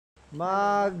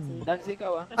DANZi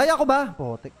ka Ay, ako ba?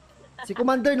 Potek. Si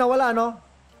Commander nawala, no?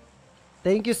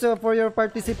 Thank you sir for your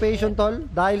participation, tol.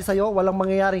 Dahil sa'yo, walang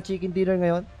mangyayaring chicken dinner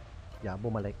ngayon. Yeah,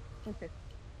 bumalik.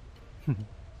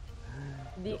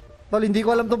 Tol, hindi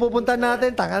ko alam itong pupuntahan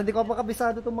natin. Tanga, hindi ko pa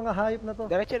kabisado itong mga hayop na to.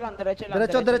 Diretso lang.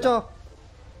 Diretso.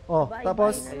 Oh, bye,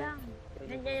 tapos... Bye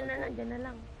na lang. Dyan na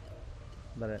lang.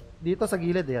 Dito sa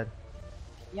gilid, yan.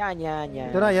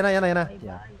 Yan. Ito na, yan na.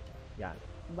 Yan.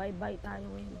 Bye tayo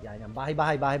ngayon. Yan.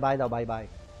 Bahay daw, bye.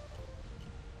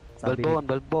 Balbon.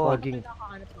 Poging.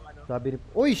 Sabi ni...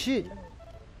 Uy, shit!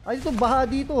 Ay, dito, baha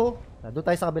dito, oh. Doon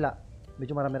tayo sa kabila.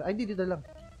 Medyo marami. Ay, dito lang.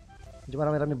 Medyo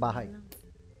marami bahay.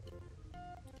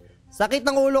 Sakit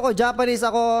ng ulo ko, Japanese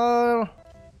ako.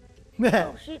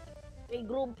 Oh, shit. May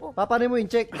grupo. Papanin mo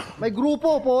yung check. May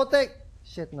grupo, potek.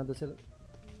 Shit, nandun sila.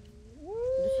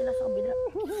 Doon sila sa kabila.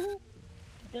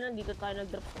 Dito tayo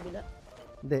nag-drop sa kabila.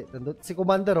 Hindi, nandun. Si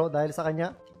Commander, oh, dahil sa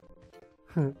kanya.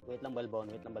 Wait lang balbon.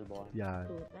 Yan.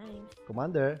 2 times.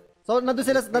 Commander. So,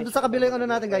 nandun sa kabila yung ano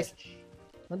natin, guys.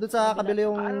 Nandun sa kabila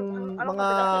yung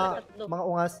mga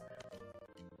ungas.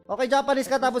 Okay, Japanese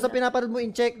ka, tapos ang pinapanood mo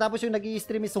in-check, tapos yung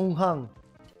nag-i-stream is Sunghang.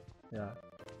 Yeah.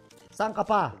 Saan ka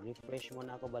pa? Refresh mo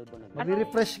na ako, balbon.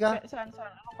 Mag-refresh ka? Saan?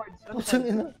 Anong cards? Pusang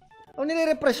ina. Ano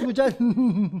nire-refresh mo dyan?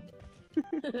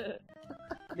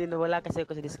 Hindi, nawala kasi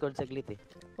ako sa Discord saglit eh.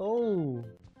 Oh.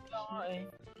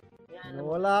 Yan.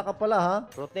 Nawala ka pala, ha?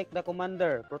 Protect the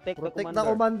commander. Protect the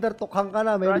commander. Tukhang ka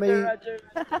na. Roger.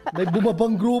 May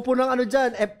bumabang grupo ng ano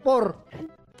dyan. F4.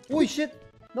 Uy, shit.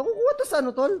 Nakukuha to sa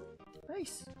ano, tol?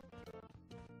 Nice.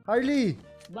 Harley.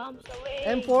 Bombs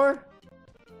away. M4.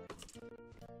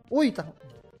 Uy,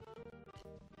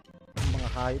 mga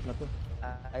hayop na to.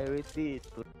 I repeat.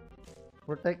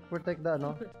 Protect the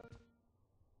ano.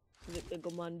 Protect the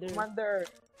commander.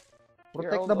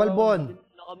 Protect the balbon.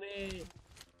 Na kami.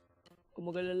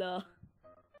 Kumagalala.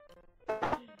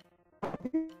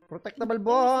 Protect the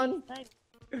balbon.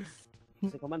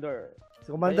 Si commander.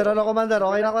 Commander.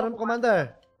 Okay na ako ng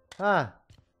commander. Ha?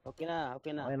 Okay na.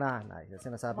 Nice.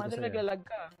 Sinasabi ko Commander, sa'yo. naglalag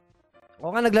ka. Oo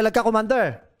nga, naglalag ka,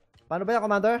 commander. Paano ba yan,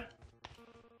 commander?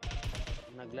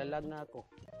 Naglalag na ako.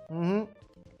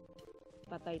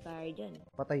 Patay tayo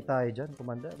dyan.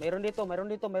 Commander. Meron dito.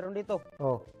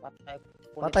 Oh. Patay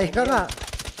Patay ka nga.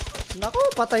 Naku,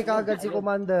 patay ka agad si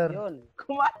commander. Yun.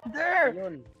 Commander!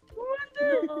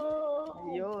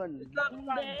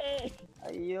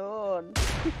 Ayun.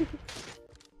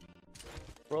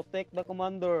 Protect the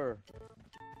commander.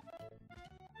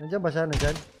 Nandiyan ba siya?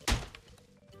 Nandiyan?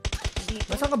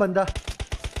 Nasaan ka banda?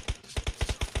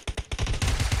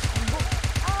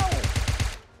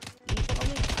 Dito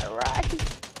kami. Alright!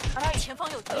 前方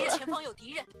有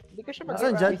敌人！ Hindi ko siya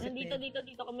Nasaan dyan?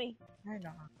 Dito kami. Ay,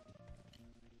 naka.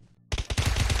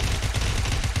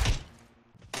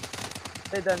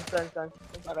 Dan.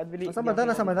 Nasaan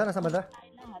banda?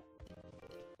 Tayo lahat.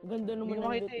 Ganda naman Hindi ng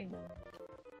makita loot na.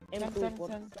 M24.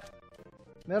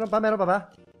 Meron pa ba?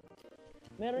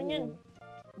 Meron yan.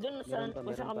 Doon saan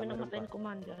Meron pa, kami meron namatay pa. ng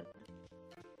commander.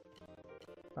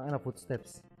 Ang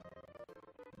footsteps.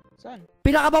 Saan?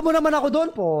 Pinakaba mo naman ako doon,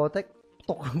 potek.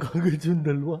 Tokang kagad yung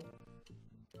dalawa.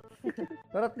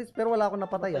 Pero at least, wala akong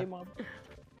napatay, ah.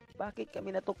 Bakit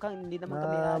kami natukang? Hindi naman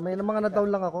kami May mga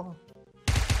na-down lang ako.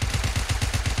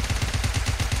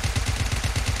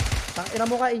 Tangina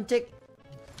mo ka, in-check.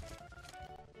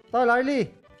 Tol,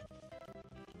 Harley.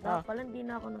 Pala hindi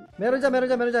na ako nag... Meron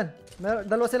dyan.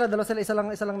 Dalawa sila.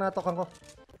 Isa lang natokang ko.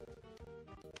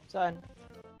 Saan?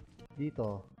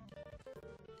 Dito.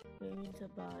 Ayun sa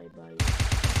bahay.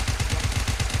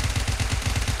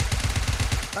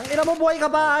 Tangina mo, buhay ka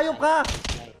ba? Ayop ka!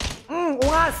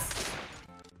 Ungas!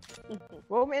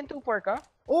 Wow, may N24 ka?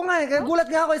 Oo nga, kaya gulat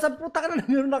nga ako. Isang puta ka na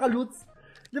meron naka-loots.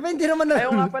 Di ba hindi naman Ayaw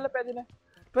nga pala, pwede na.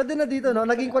 Pwede na dito, no?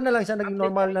 Naging ko na lang siya. Naging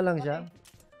normal na lang siya.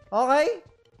 Okay?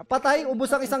 Patay,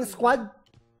 ubos ang isang squad.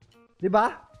 Di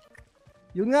ba?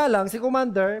 Yun nga lang, si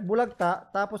Commander, bulagta,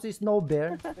 tapos si Snow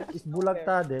Bear, is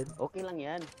bulagta din. Okay lang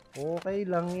yan. Okay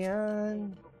lang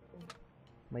yan.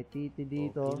 May titi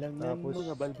dito. Okay lang yan, Tapos,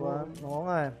 mga balbon. Oo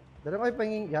nga. Dala ko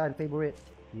panging, yan, favorite.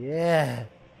 Yeah!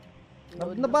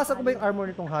 Nabasa ko ba yung armor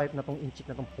nitong hype na tong inchik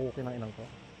na tong poke ng inang ko?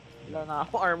 Wala na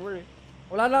ako armor eh.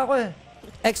 Wala na ako eh.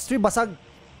 X3 basag.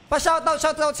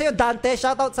 Shoutout sa'yo, Dante.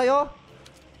 Shoutout sa'yo.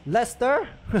 Lester.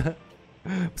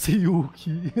 Si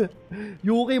Yuki.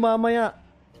 Yuki mamaya.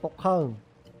 Tokhang.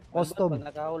 Custom.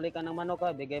 Pag nakahuli ka ng manok,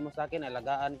 bigay mo sa akin,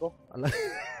 alagaan ko.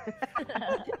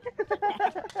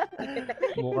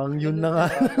 Mukhang yun na nga.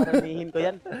 Karamihin ko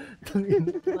yan.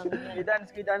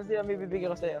 DANZi, may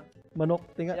bibigyan ko sa'yo. Manok,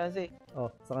 tinga. DANZi. Oh,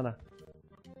 saka na.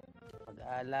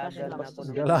 Mag-aalaga na ako.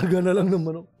 Galaga na lang ng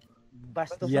manok.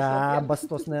 Bastos Yeah,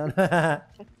 bastos na yan.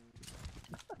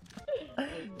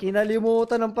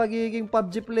 Kinalimutan ng pagiging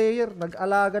PUBG player.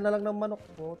 Nag-alaga na lang ng manok.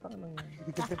 Putang na yan.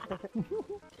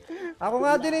 Ako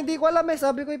nga din, hindi ko alam eh.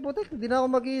 Sabi ko, putik, hindi na ako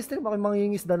mag-i-stream. Ako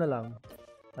mangingisda na lang.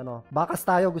 Ano, bakas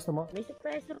tayo, gusto mo? May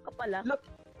suppressor ka pala.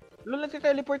 Lol,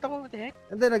 nagka-teleport ako. What the heck?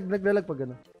 Hindi, naglalag pag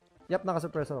gano'n. Yap,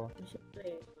 naka-suppressor ako. May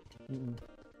suppressor.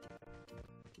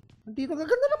 Nandito,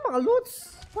 gaganda ng mga loot.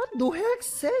 What the heck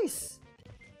says?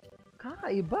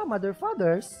 Kakaiba, mother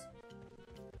fathers.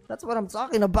 That's what I'm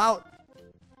talking about.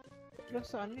 Lol,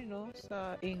 sa ano no?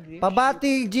 Sa English.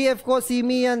 Pabati GF ko si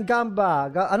Mian Gamba.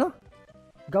 Ano?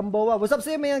 Gambawa. What's up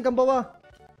si Mian Gambawa?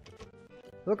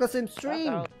 Look at him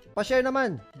stream. Pa-share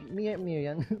naman. Mian.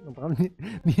 Mian.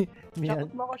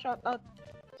 Shoutout mo ako, shoutout.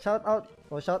 Shoutout.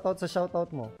 O, shoutout sa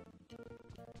shoutout mo.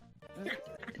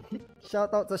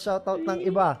 Shoutout sa shoutout ng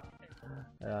iba.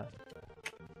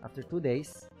 After 2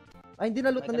 days. Ay, hindi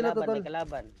na loot na nila totoo. May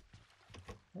kalaban.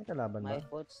 May kalaban ba? May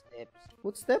footsteps.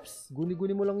 Footsteps?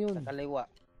 Guni-guni mo lang yun. Sa kaliwa.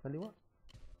 Kaliwa.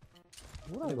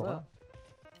 Mura ba ka?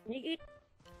 Nigit.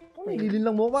 Nililin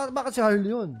lang mo ako. Bakit si Harley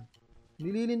yun?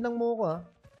 Nililin lang mo ako ha.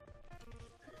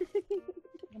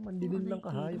 Mandilin lang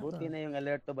ka hayop. Buti na yung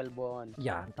alert to Balbon.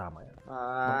 Yan, tama yan.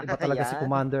 Ah, Iba talaga si yan.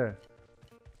 Commander.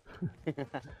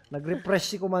 Nag-refresh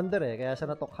si Commander eh. Kaya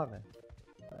siya natokhang eh.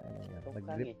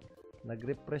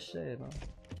 Nag-refresh siya eh. No?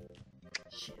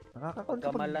 Shit.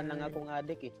 Kamalan na nga akong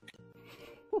adik eh.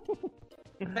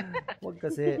 Huwag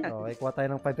kasi. Okay, kuha tayo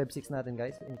ng 556 natin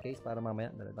guys. In case para mamaya.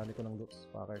 Dami ko ng loots.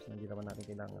 Fuckers na hindi naman natin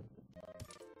kailangan.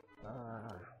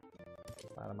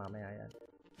 Para mamaya yan.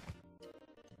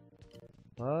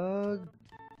 Pag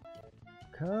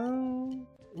kang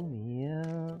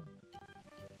umiyak.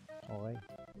 Okay.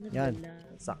 Yan.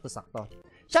 Sakto-sakto.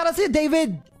 Shoutout si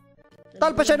David!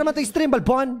 Tal pa siya naman ito stream,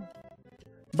 Balbon!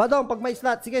 Badong, pag may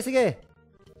slot. Sige, sige.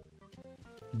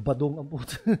 Badong ang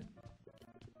puto.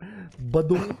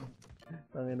 Badong.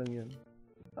 Tangin lang yun.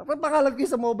 Dapat pangalan ko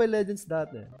sa Mobile Legends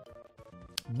dati.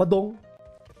 Badong.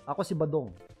 Ako si Badong.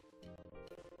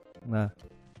 Na.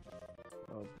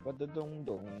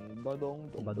 Badodong-dong.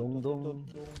 Badong-dong. Badong-dong.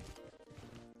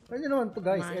 Pwede naman to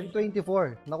guys.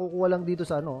 M24. Nakukuha lang dito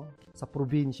sa ano. Sa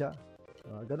probinsya.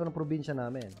 Ganun ang probinsya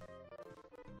namin.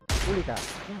 Uli ka.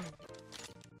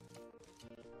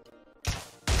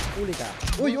 Uli ka.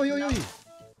 Uy, uy, uy, uy.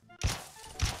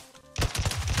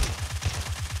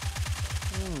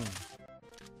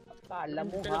 Akala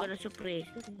mo ha? Talaga na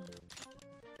suppressor.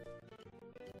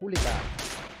 Huli ka.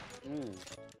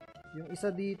 Yung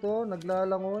isa dito,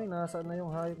 naglalangoy. Nasaan na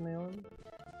yung hayop na yun?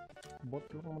 Bot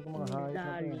lang naman itong mga hayop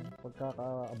na ito.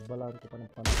 Pagkakaabalan ko pa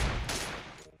ng panahon.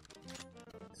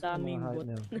 Daming bot.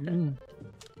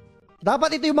 Dapat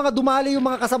ito yung mga dumali, yung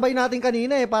mga kasabay natin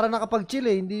kanina eh. Para nakapag-chill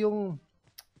eh. Hindi yung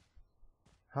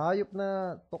hayop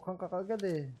na tokhang kakagad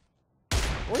eh.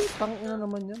 Uy, tangina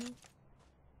naman yan.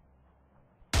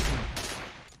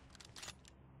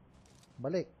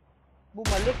 Balik.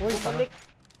 Bumalik, Uy, bumalik.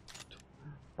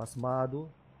 Pasmado.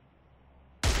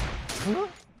 Huh?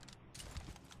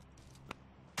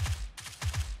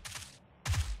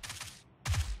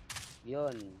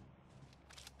 Yun.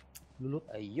 Lulut.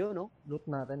 Ayun no? Loot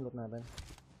natin, loot natin.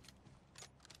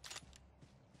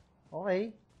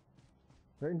 Okay.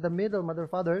 We're in the middle, mother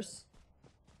fathers.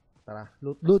 Tara,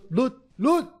 loot, loot, loot,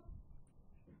 loot!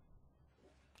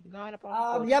 Nakahanap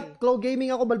ako. Yep, claw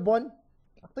gaming ako, Balbon.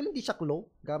 Actually, hindi siya claw.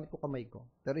 Gamit ko kamay ko.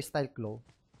 Pero style claw.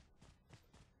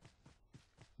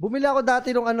 Bumili ako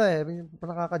dati nung ano eh.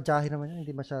 Nakakadyahe naman yan.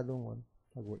 Hindi masyadong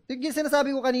yung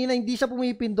sinasabi ko kanina, hindi siya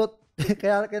pumipindot.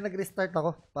 kaya nag-restart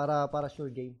ako para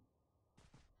sure game.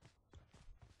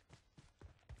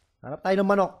 Hanap tayo ng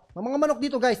manok. Ang mga manok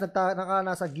dito guys,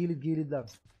 nasa gilid-gilid lang.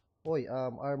 Oy,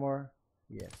 armor.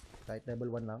 Yes. Kahit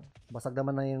level 1 lang. Basag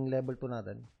naman na yung level 2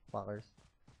 natin. Fuckers.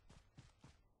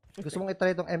 Gusto mong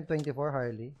itry itong M24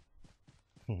 Harley?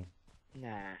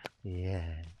 Nah.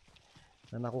 Yeah.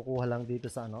 Na nakukuha lang dito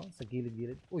sa ano, sa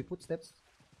gilid-gilid. Uy, footsteps.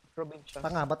 Probinsya.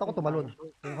 Tanga, ba't ako tumalon?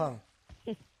 Tunghang.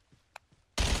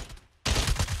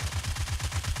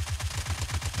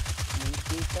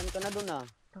 Muntikan ka na dun ah.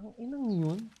 Tanginang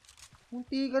yun.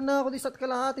 Munti ka na ako di isa't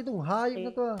kalahati itong hayop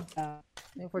na to ah.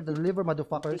 For the liver,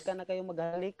 motherfuckers. Muntikan na kayo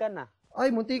maghalikan ah.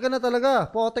 Ay, munti ka na talaga.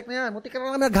 Potek na yan. Munti ka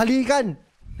na naghalikan.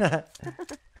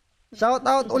 Shout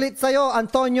out ulit sa'yo,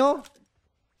 Antonio.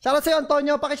 Shout out sa'yo,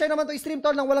 Antonio. Pakishare naman to stream,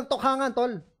 tol, nang walang tokhangan,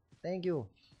 tol. Thank you.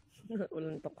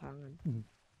 Walang tokhangan.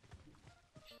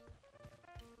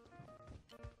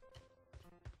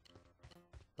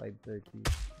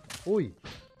 $5.30. Uy!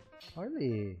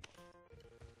 Harley.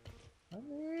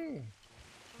 Harley.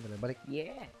 Balik.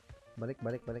 Yeah. Balik.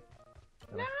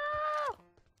 Tara.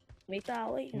 May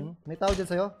tao eh. May tao dyan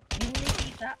sa'yo? Hindi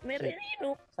nakita. Meron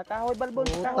yun oh. Sa kahoy balbon,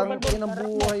 sa kahoy Utang balbon. ng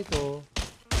buhay to.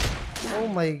 Oh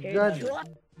my God.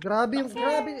 Headshot. Grabe yung,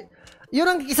 grabe. Yun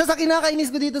ang isa sa kinakainis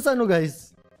ko dito sa ano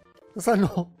guys. Sa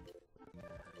ano.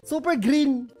 Super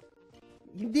green.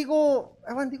 Hindi ko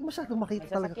masyadong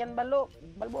makita talaga. Sasakyan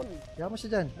balbon. Kaya mo siya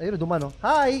dyan. Ayun, dumano.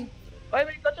 Hi! Ay,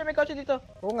 may kotse dito.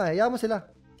 Oo nga, kaya mo sila.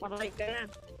 Patay ka na.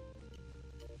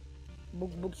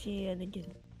 Bugbog si ano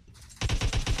dyan.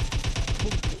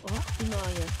 Bugbog. Ah,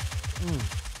 sinaya.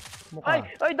 Mukha.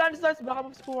 Ay, dance. Baka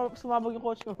sumabog yung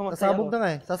kotse mo. Nasabog na nga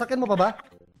eh. Sasakyan mo pa ba?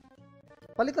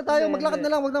 Palit na tayo, Hindi, maglakad hindi.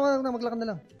 na lang, maglakad na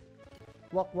lang.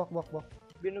 Walk.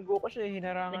 Binugo ko siya,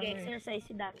 hinarangan ko eh. Nag-exercise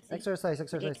si DANZi. Exercise tayo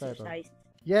to. Nag-exercise.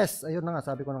 Yes, ayun na nga,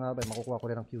 sabi ko na nga ba, makukuha ko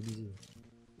rin ng QBZ.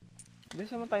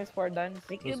 Gusto mo times 4 dance?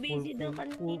 May QBZ daw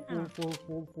kanina.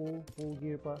 Full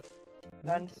gear pa.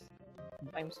 Dance.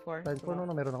 Times 4. Times 4, no,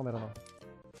 meron ako.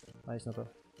 Ayos na to.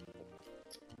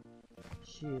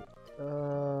 Shit.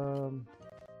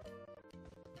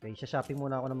 Okay, shopping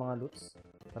muna ako ng mga loots.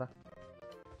 Tara.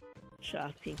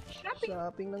 Shopping.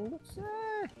 Shopping ng loots.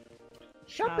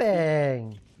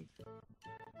 Shopping!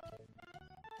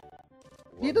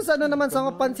 Dito sa ano naman sa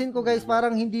mapansin ko guys,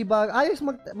 parang hindi bagay. Ayos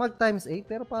mag times 8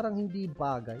 pero parang hindi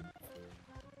bagay.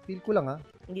 Feel ko lang ha.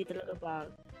 Hindi talaga pa.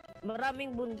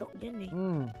 Maraming bundok dyan eh.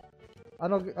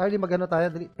 Ano, early magano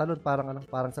tayo, talon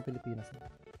parang sa Pilipinas.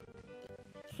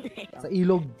 Sa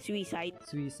ilog. Suicide.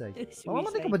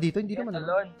 Mamamatay ka ba dito? Hindi naman.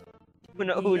 Talon.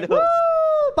 Muna ulo.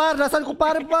 Woo! Par, nasaan ko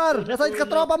par? Nasaan ka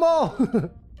tropa mo?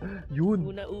 Yun.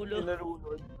 Una ulo.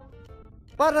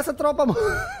 Par, nasaan tropa mo?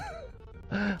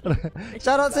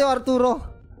 Shoutout sa'yo Arturo.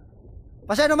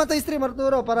 Pasya naman to stream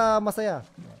Arturo para masaya.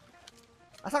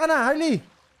 Asa ka na Harley?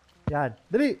 Yan,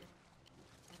 dali.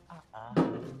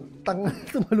 Tang,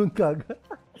 tumalon ka agad.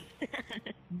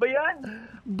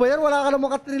 Bayan, wala ka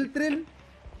namang ka-trill.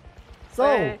 So,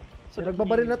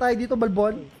 nagbabaril na tayo dito,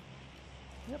 Balbon.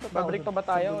 Babalik pa ba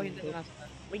tayo o hindi na nasa?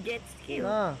 May jet ski.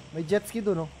 May jet ski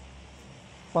doon, no?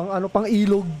 Pang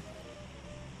ilog.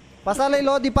 Pasalay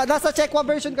Lodi pa. Nasa Checkwa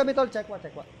version kami, tol. Checkwa.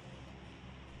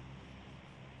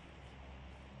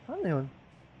 Ano yun?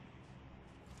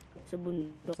 Sa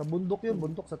bundok. Sa bundok yun.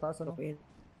 Bundok sa taas, ano? Okay.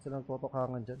 Sila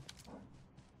nagtotokangan dyan.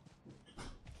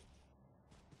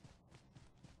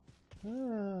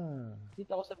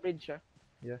 Dito ako sa bridge ah.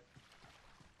 Yeah.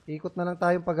 Ikot na lang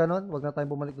tayo pag ganon. Huwag na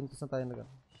tayong bumalik dun sa tayo na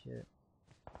gano'n. Shit.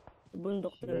 Sa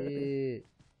bundok talaga.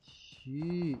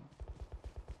 Shit.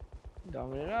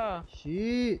 Dami na.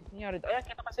 Shit. Nangyari. Ayan,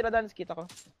 kita ko sila dance. Kita ko.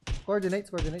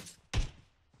 Coordinates.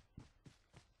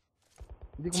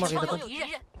 Hindi ko 前 makita 方 to. 有敌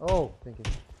人， Oh, thank you.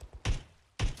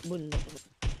 Bundok.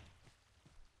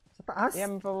 Sa taas?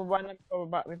 Ayan,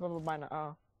 may pababa na.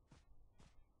 Ah.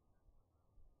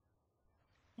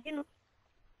 Ayun o.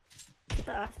 Sa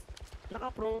taas.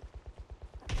 Naka-prone.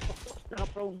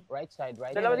 Right side.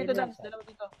 Dalawa dito dance. Dalawa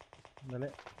dito. Dali.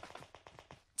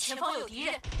 前方有敌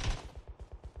人，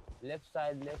 Left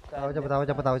side. Tawa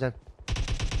dyan.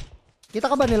 Kita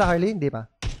ka ba nila Harley? Hindi pa.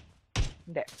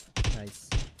 Hindi. Nice.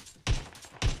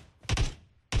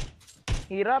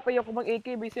 Hirap. Ayoko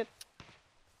mag-AK. Visit.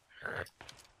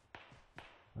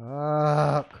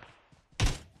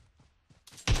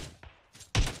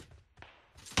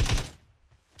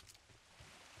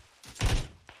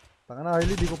 Tanga na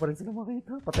Harley, di ko pa rin sila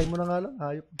makita. Patay mo na nga lang,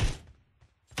 hayop.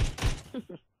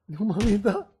 Di ko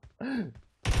makita.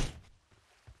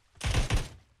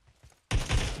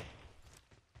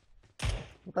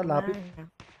 Puta, lapit.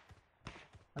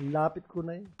 Ang lapit ko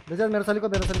na eh. Meron sa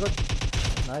likod.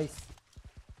 Nice.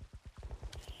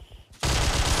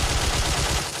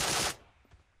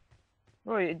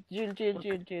 Uy, chill.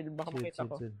 Baka makita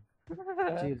ko.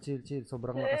 Chill.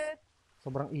 Sobrang lakas.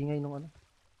 Sobrang ingay nung ano.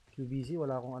 QBZ,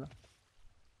 wala akong ano.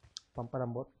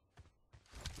 Pampalambot.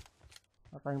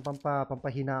 At tayong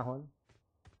pampahinahon.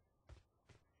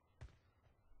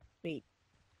 Wait.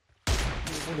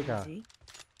 Huli ka.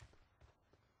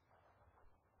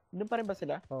 Doon pa rin ba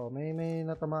sila? Oo, may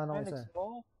natamaan ako isa.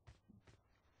 Nag-smoke.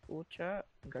 Pucha.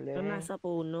 Galing. Ito nasa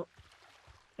puno.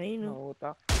 Ayun o.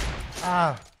 Nautak.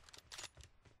 Ah!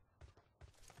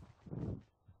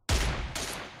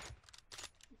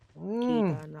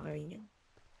 Kita na kayo niyan.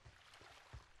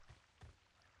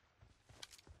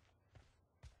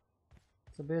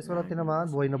 Sa beses ko lang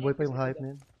tinamaan, buhay na buhay pa yung hype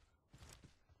na yun.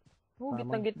 Oh,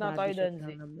 gitna tayo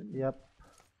Danzi. Yep.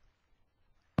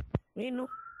 Ayun o.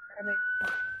 Ano?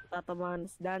 Tatamaan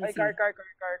si Ay, DANZi.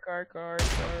 car.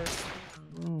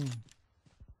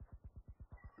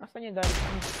 Asan yung Danzi?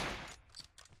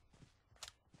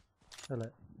 Wala.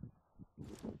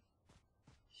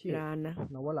 Shit. Wala na.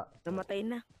 Nawala. Namatay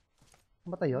na.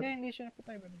 Matay yun? Hindi siya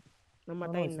napatay ba?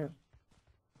 Namatay Ano, na.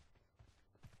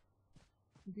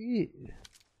 Hindi.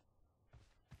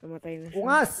 Namatay na siya.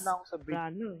 Ungas! Dito na ako sa bridge.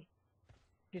 Plano eh.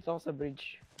 Dito ako sa bridge.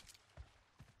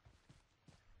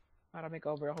 Para may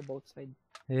cover ako both side.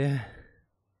 Yeah.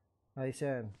 Ayos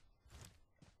yan.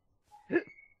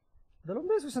 Dalawang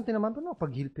beses ang tinaman pa, no? Pag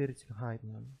heal perits ka kahit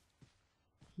naman.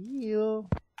 Heal.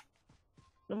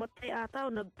 Namatay ata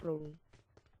o nag-prone?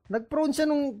 Nag-prone siya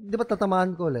nung, di ba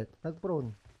tatamaan ko ulit?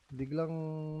 Nag-prone. Biglang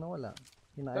nawala.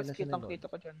 Hinaay na Tapos siya kitang nila. kita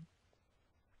ko dyan.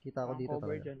 Kita ko dito Cover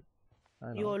talaga. dyan.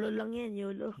 Ano? YOLO lang yan,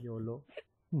 YOLO. YOLO.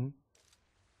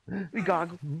 Uy,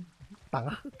 gago.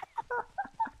 Tanga.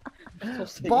 So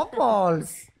safe.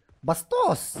 Balls!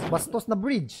 Bastos! Bastos na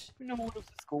bridge. Pinahulog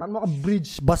sa scope. Ano ka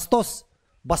bridge? Bastos!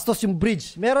 Bastos yung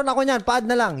bridge. Meron ako niyan. Paad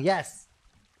na lang. Yes.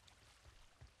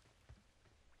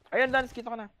 Ayun, Lance,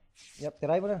 kita ko na. Yep,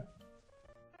 tiray mo na.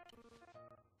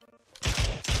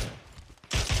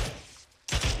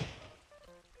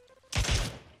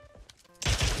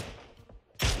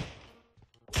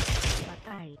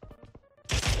 Patay.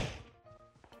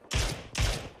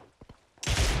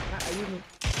 Ayun eh.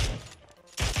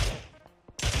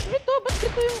 Ito, ba't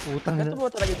ito yung... Putang Ito na.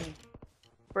 ba talaga yun?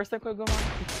 First time ko gumawa.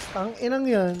 Ang inang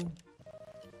yan.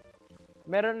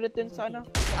 Meron ulit yun sa ano?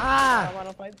 Ah!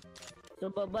 Sa 105.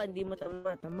 Sa baba, hindi mo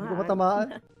tamaan. Hindi ko matamaan.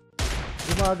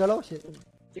 Gumagalaw. Shit.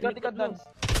 Sikat, Lance.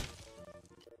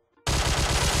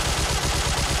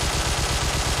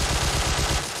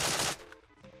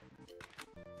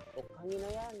 Hangin na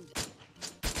yan.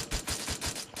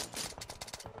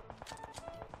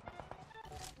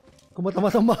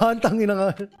 Kumatama-tamahan. Tangin na nga.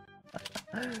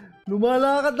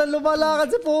 Lumalakad na lumalakad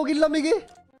si Pugin lamig eh.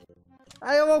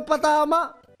 Ayaw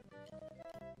magpatama.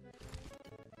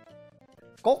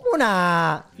 Coke muna.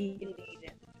 Chicken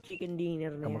dinner. Chicken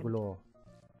dinner na yan. Kamagulo.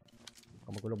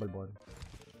 Kamagulo, Balbon.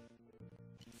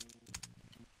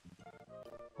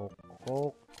 Coke,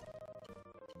 Coke.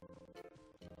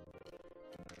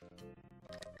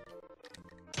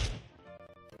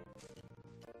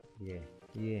 Yeah,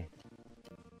 yeah.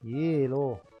 Yeah,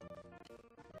 lo.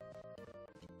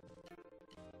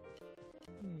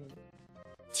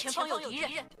 前方有敌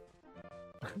人，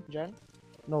 Diyan?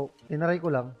 No, tinaray ko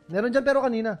lang. Meron dyan pero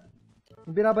kanina.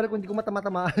 Yung binabalik ko, hindi ko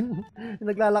matama-tamaan. Yung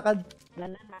naglalakad.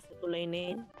 Wala na, nasa tulay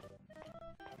na yun.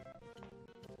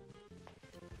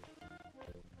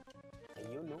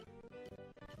 Ayun, no?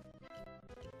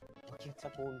 Bakit sa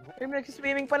puno? Ay, may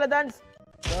nagsiswimming pala, Dance!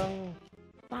 Bang.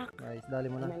 Pak. Nice, dali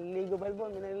mo na. Naliligo,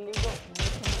 Balbon. May naliligo.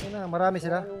 Ayun na, marami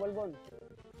sila. Anong Balbon?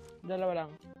 Dalawa lang.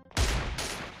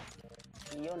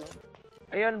 Yun, no?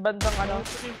 Ayun, bandang ano?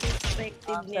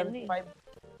 Perspective niya, no eh.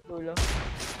 75. Dulo.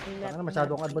 Ano,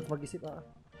 masyado akong advance mag-isip. Ah.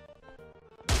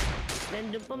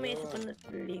 Nandun pa may isa pa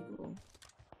naligo.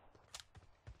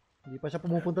 Hindi pa siya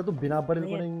pumupunta doon. Binabaril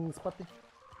ko na yung spot eh.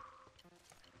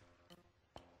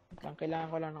 Kailangan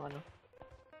ko lang ng ano.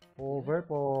 Over,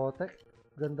 protect.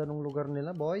 Ganda nung lugar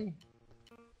nila, boy.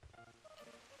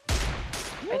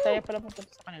 Ay, tayo pala pupunta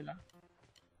sa kanila.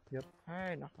 Yup.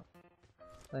 Ay, nako.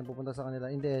 Tayo pupunta sa kanila.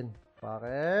 In the end.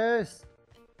 Pakes!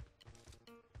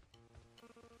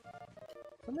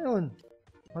 Saan na yun?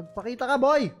 Magpakita ka,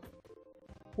 boy!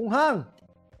 Punghang!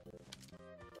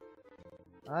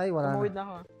 Ay, wala Tumawid na. na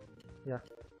ako.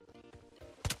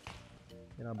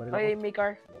 Binabaril Ay, ako. may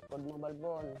car. Likod mo,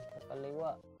 Balbon. Sa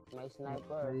kaliwa. May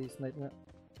sniper. May snipe nga.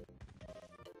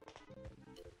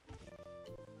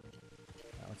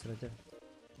 Ako sila dyan.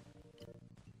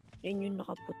 Yan yung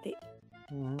nakaputi.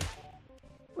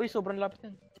 Uy, sobrang lapit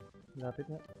yan. Lapit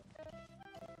nga.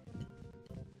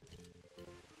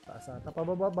 Taas ata.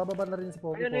 Bababa na rin si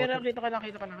Pogi. Ayun, ayun, nakita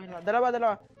ka na.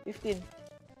 Dalawa. 15.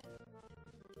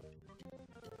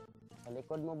 Sa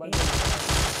likod mo, Balbon.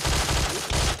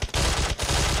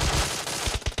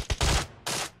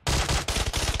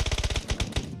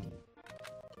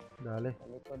 Dali. Sa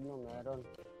likod mo, meron.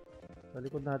 Sa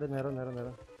likod natin, meron.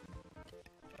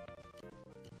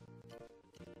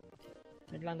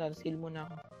 Wait lang, dahil skill muna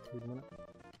ako. Speed mo na.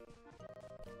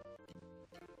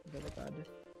 Delikado.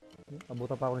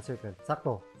 Abutan pa ako ng circle.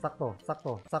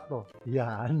 Sakto.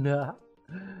 Yan na.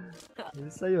 Yun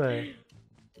sa'yo eh.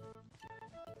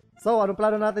 So, anong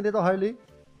plano natin dito, Harley?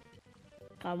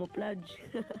 Camouflage.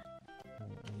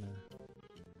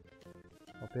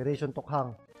 Operation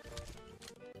Tokhang.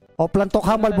 Oplan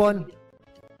Tokhang, Balbon.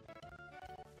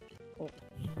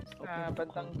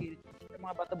 Bantang gilid. Yung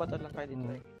mga bato-bato lang kayo dito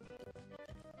eh.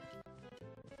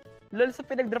 Lol, sa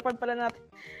pinagdrapan pala natin.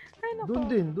 Ay, nako.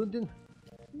 Doon din.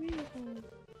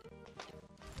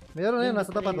 Meron na yan,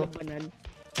 nasa tapat oh.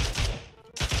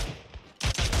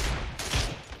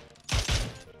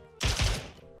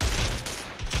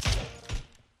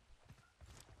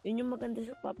 Yun yung maganda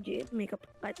sa PUBG.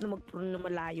 Kahit na mag-pro na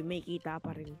malayo, may kita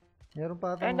pa rin. Meron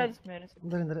pa ito. Ayun, Danz, meron siya.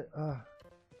 Dali.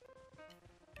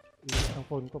 Ilis ang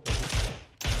phone ko po.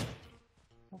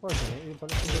 Ang phone ko, yun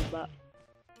pala. Bomba.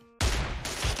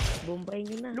 Bombayin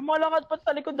nyo na. Lumalakad pa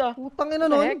sa likod ah. Putang ina What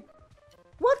the nun. heck?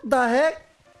 What the heck?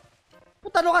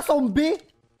 Puta ka, zombie?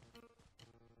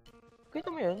 Kita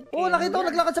mo yun? Oo, nakita ko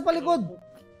naglakad sa palikod.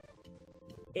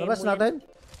 Taras natin.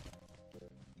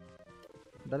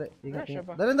 Dali, ingat. siya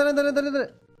pa. Dali.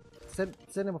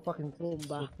 Send him a fucking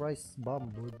Bomba. surprise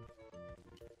bomb, dude.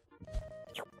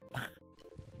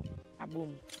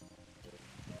 Boom.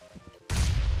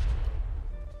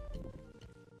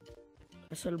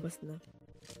 Nasalbas na.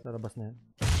 Sarabas na yan.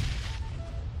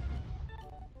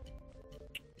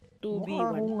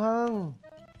 2v1. Hunghang.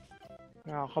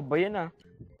 Nakakabayan ah.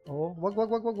 Oo, wag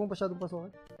mo masyadong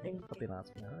pasokin.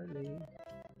 Pinasok na Harley.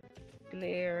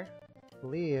 Clear.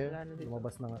 Clear. Wala na dito.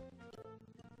 Lumabas na nga.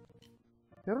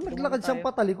 Pero naglakad siyang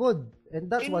patalikod.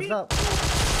 And that's what's up.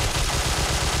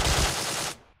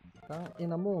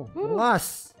 Ina mo.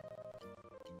 Ungas!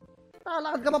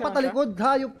 Nakalakad ka pa patalikod.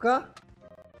 Hayop ka.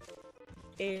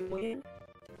 Mo yan.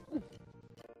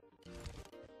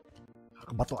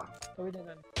 Kakabato ah. Tawid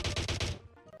na lang.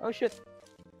 Oh shit.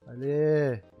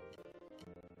 Ali.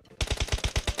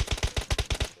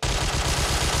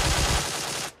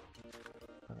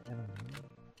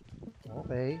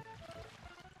 Okay.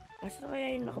 Asa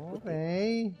kaya yung nakaputi?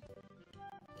 Okay.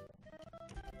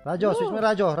 Radyo, switch mo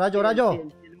radyo. Radyo.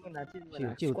 Chill muna.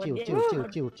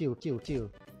 Chill.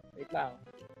 Wait lang.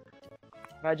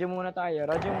 Radyo muna tayo.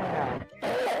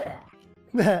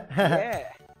 Yeah.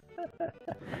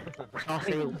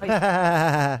 Masaya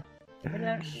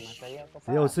ko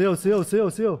pa.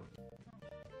 Siyo.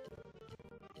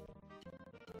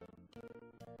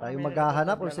 Tayo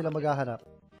maghahanap o sila maghahanap?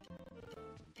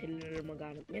 Sila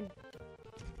maghanap yan.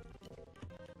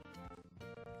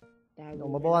 No,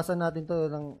 mabawasan natin to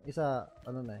ng isa,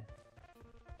 ano na eh.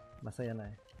 Masaya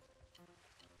na eh.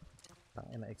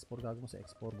 Tangina, export. Gagawin mo sa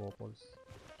export, Bopols.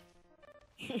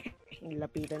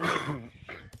 Lapitan na.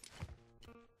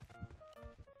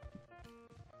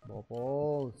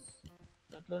 Bopols.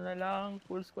 Tatlo na lang.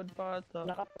 Full squad pa ata.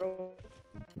 Naka-pro.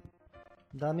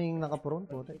 Daming naka-prone,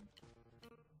 puti.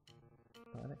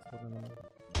 Tangina, export na naman.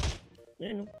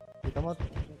 Yan o. Kita mo.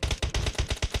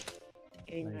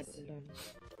 Kaya Nice. natin lang.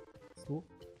 Stu.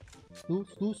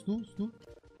 Swan.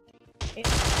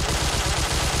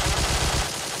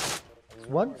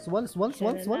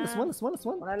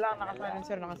 Wala lang.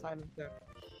 Naka-silencer.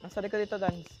 Nasa likod dito,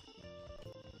 Danz.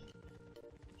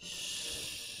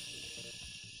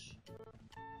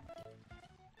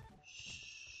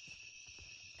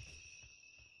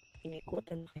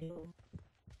 Inikutan kayo.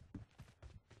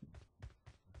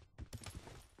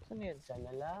 Saan yun?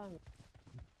 Sana lang.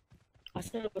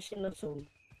 Asa na ba siya ng zone?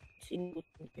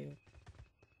 Sinikutan kayo.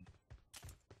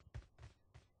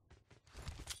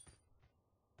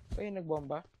 Ay,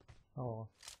 nagbomba? Oo.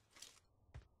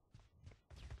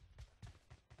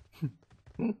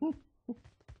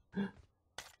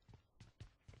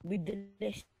 Be the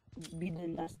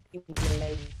last team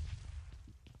alive.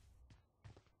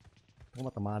 Ako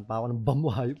matamaan pa ako ng bomb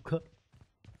mo, hayop ka.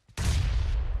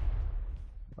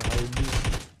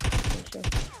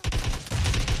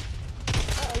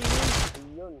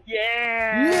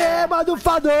 Yeah,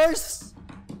 motherfuckers!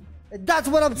 And that's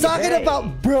what I'm talking about,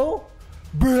 bro!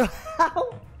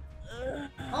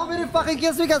 How many fucking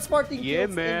kills we got? Sporting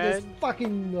kills in this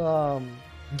fucking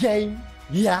game?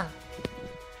 Yeah.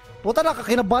 Puta,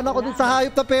 nakakinabahan ako dun sa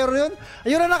hayop na pero yun.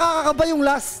 Ayun na nakakakaba yung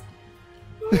last.